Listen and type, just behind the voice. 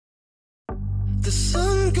The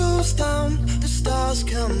sun goes down, the stars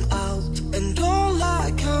come out, and all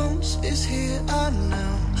that counts is here and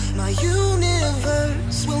now. My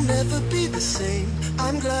universe will never be the same.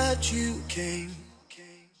 I'm glad you came.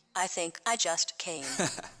 I think I just came.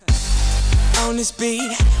 On this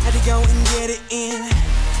beat, had to go and get it in.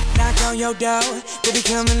 Knock on your door, baby,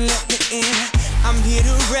 come and let me in. I'm here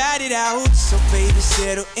to ride it out, so baby,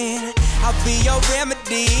 settle in. I'll be your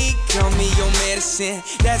remedy, call me your medicine.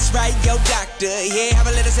 That's right, your doctor, yeah, have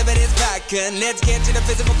a little sip of this vodka. Let's get to the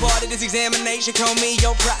physical part of this examination, call me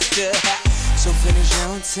your proctor. So finish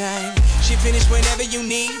on time, she finish whenever you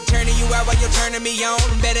need. Turning you out while you're turning me on.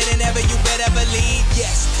 Better than ever, you better believe.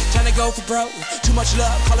 Yes, time to go for broke. Too much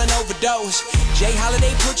love, call an overdose. Jay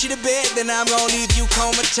Holiday put you to bed, then I'm gonna leave you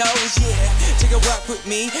comatose. Yeah, take a walk with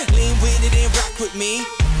me, lean with it and rock with me.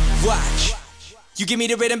 Watch, you give me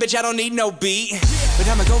the rhythm, bitch, I don't need no beat. But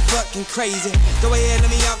I'ma go fucking crazy. Go ahead, let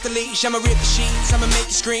me off the leash. I'ma rip the sheets, I'ma make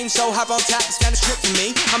you scream. So hop on top, it's kinda strip for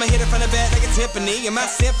me. I'ma hit it from the back like a Tiffany. In my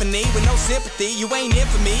symphony, with no sympathy. You ain't in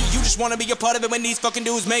for me, you just wanna be a part of it when these fucking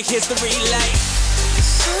dudes make history like. The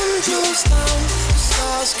sun goes down, the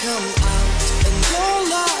stars come out, and all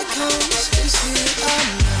that counts is here and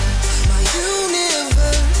now. My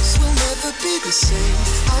universe will never be the same.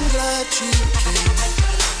 I'm glad you came.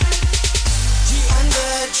 I'm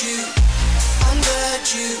glad you came. I'm glad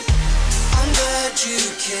you came. I'm glad you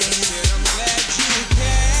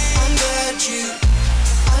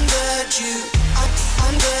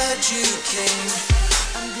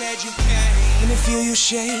came. When I feel you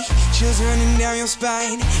shake, chills running down your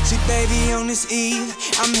spine. See, baby, on this eve,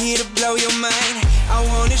 I'm here to blow your mind. I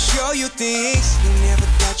wanna show you things you never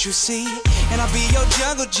thought you'd see. And I'll be your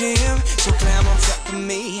jungle gym, so climb on top of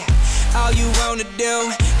me. All you wanna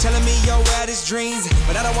do, telling me your wildest dreams.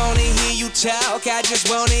 But I don't wanna hear you talk, I just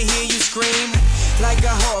wanna hear you scream. Like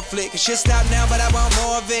a horror flick, it should stop now, but I want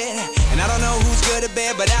more of it. And I don't know who's good at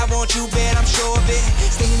bed, but I want you bad, I'm sure of it.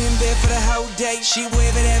 Staying in bed for the whole day, she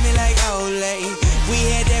waving at me like Olay. We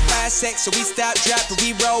had that 5 sex, so we stopped, dropped, but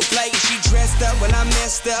we role play. She dressed up, well, I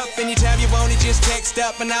messed up. Anytime you want it, just text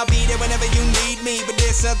up, and I'll be there whenever you need me. But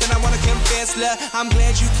there's something I wanna confess, love, I'm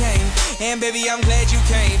glad you came. And baby, I'm glad you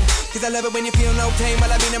came. Cause I love it when you feel no pain,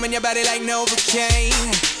 while I mean I'm in your body like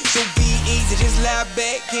Novocaine. So be easy, just lie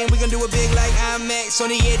back, and we gon' do it big like IMAX on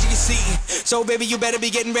the edge of your seat. So baby, you better be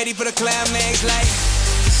getting ready for the climax like.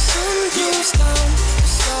 The sun goes down, the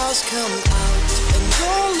stars come out, and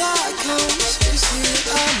all that counts is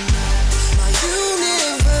here and now. My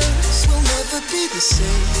universe will never be the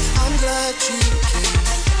same. I'm glad you came.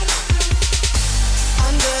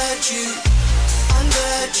 I'm glad you came. I'm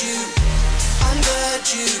glad you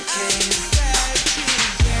came.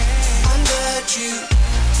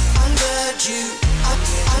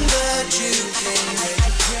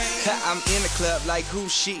 I'm in the club like who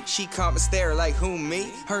she come and stare like who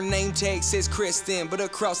me. Her name tag says Kristen, but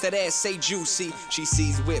across that ass say Juicy. She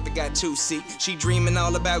sees whip, it got 2 C. She dreaming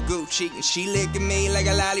all about Gucci, and she licking me like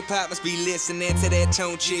a lollipop. Must be listening to that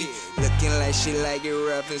Tunchi. Looking like she like it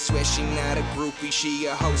rough and swear she not a groupie. She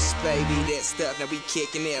a host, baby, that stuff. Now we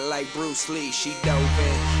kicking it like Bruce Lee. She dove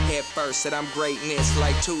in head first, said I'm greatness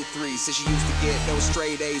like 2-3. Said she used to get those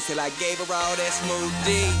straight A's till I gave her all that smooth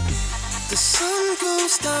D. The sun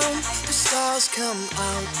goes down, the stars come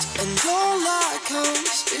out, and all that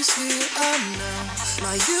counts is here and now.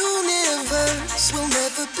 My universe will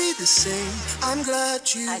never be the same. I'm glad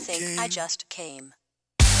you came. I think I just came.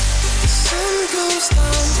 The sun goes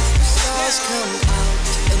down, the stars come out,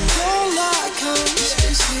 and all that counts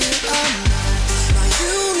is here and now. My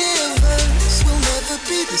universe will never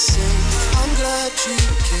be the same. I'm glad you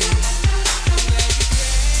came.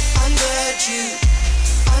 I'm glad you came.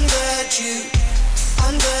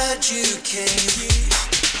 I'm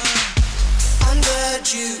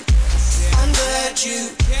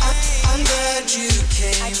glad you